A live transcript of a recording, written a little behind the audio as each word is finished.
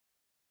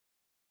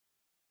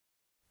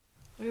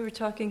We were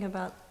talking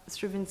about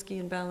Stravinsky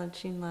and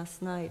Balanchine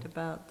last night,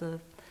 about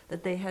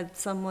that they had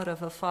somewhat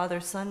of a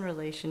father-son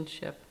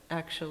relationship,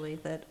 actually,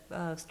 that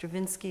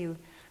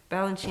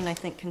Balanchine, I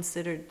think,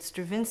 considered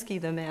Stravinsky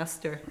the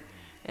master,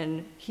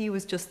 and he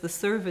was just the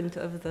servant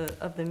of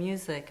the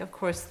music. Of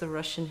course, the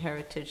Russian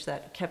heritage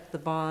that kept the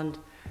bond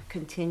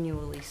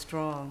continually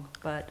strong,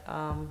 but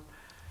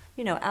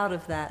you know, out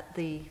of that,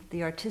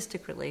 the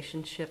artistic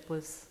relationship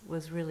was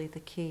really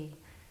the key.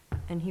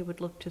 And he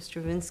would look to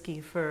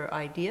Stravinsky for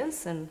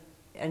ideas, and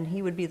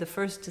he would be the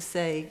first to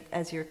say,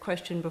 as your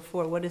question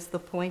before, what is the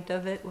point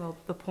of it? Well,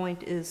 the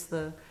point is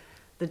the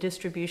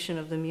distribution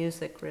of the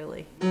music,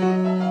 really.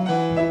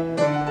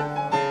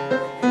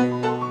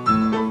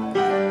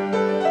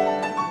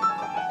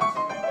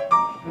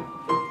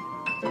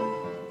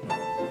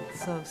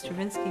 So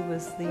Stravinsky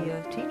was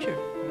the teacher.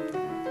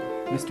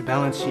 Mr.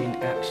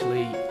 Balanchine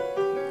actually,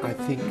 I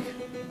think,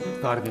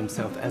 thought of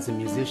himself as a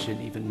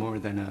musician even more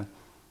than a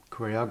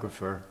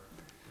choreographer,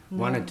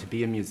 wanted to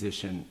be a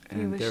musician,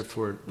 and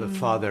therefore the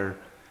father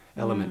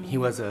element. He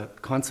was a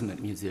consummate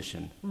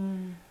musician,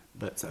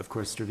 but of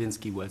course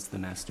Stravinsky was the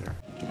master.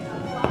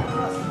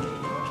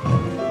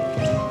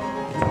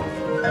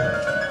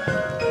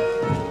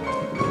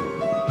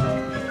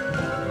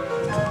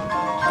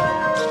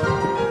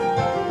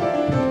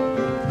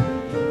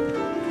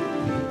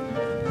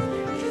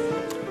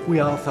 We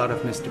all thought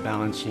of Mr.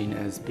 Balanchine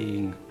as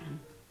being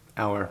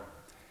our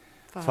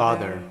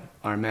father,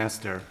 our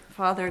master.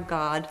 Father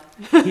God.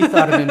 He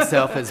thought of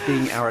himself as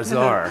being our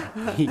czar.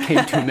 He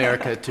came to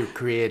America to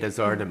create a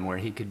tsardom where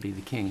he could be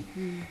the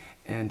king.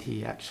 And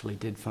he actually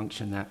did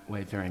function that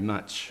way very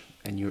much.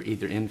 And you were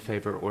either in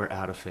favor or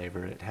out of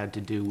favor. It had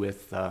to do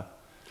with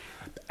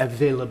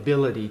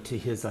availability to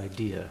his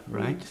idea,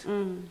 right?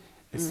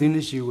 As soon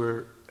as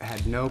you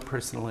had no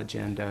personal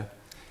agenda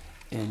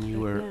and you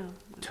were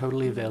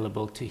totally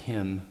available to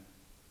him,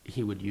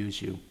 he would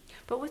use you.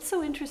 But what's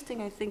so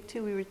interesting, I think,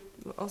 too, we were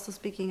also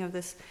speaking of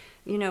this,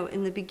 you know,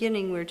 in the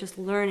beginning we were just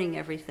learning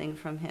everything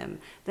from him.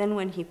 Then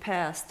when he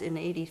passed in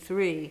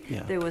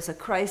 '83, there was a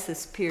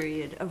crisis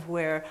period of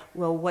where,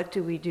 well, what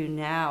do we do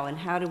now, and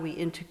how do we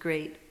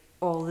integrate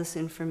all this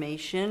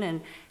information,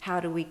 and how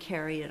do we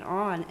carry it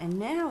on? And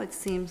now it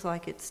seems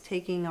like it's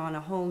taking on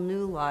a whole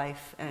new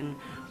life, and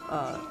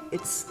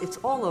it's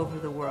all over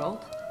the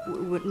world.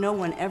 No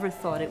one ever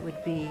thought it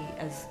would be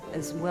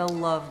as well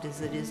loved as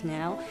it is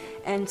now.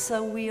 And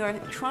so we are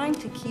trying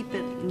to keep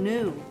it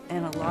new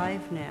and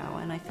alive now.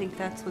 And I think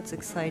that's what's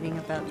exciting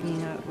about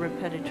being a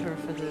repetiteur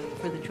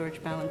for the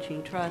George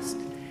Balanchine Trust,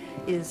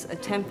 is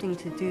attempting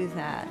to do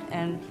that.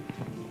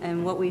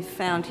 And what we've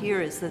found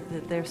here is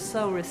that they're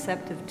so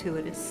receptive to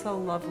it. It's so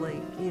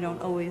lovely. You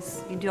don't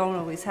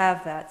always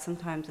have that.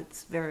 Sometimes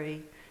it's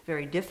very,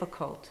 very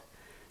difficult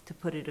to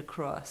put it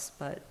across.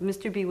 But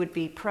Mr. B would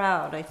be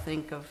proud, I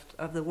think,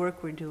 of the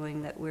work we're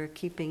doing, that we're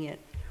keeping it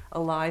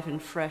alive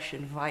and fresh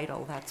and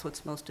vital. That's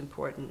what's most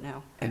important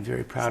now. And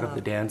very proud of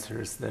the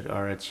dancers that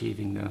are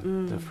achieving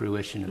the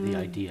fruition of the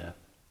idea.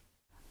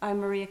 I'm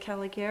Maria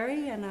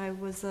Calegari, and I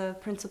was a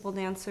principal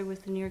dancer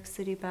with the New York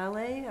City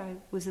Ballet. I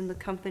was in the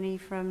company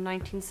from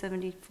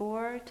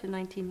 1974 to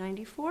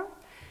 1994,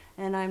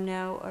 and I'm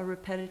now a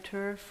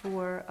repetiteur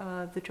for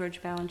the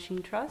George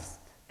Balanchine Trust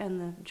and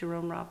the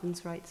Jerome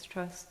Robbins Rights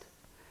Trust.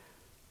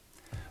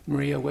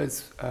 Maria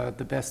was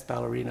the best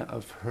ballerina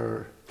of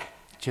her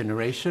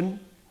generation.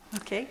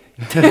 Okay.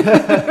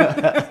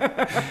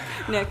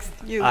 Next,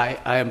 you. I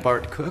am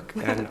Bart Cook,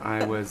 and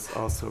I was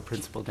also a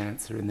principal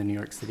dancer in the New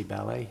York City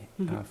Ballet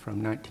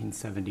from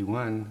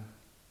 1971.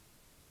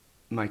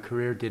 My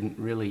career didn't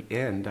really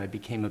end. I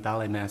became a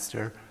ballet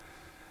master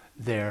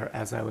there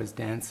as I was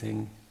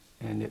dancing,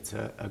 and it's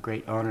a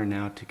great honor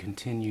now to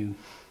continue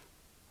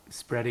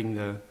spreading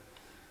the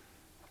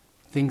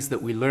things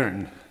that we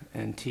learn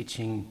and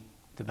teaching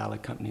the ballet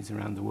companies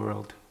around the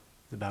world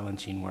the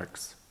Balanchine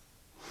works.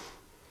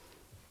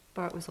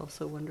 Bart was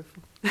also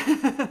wonderful.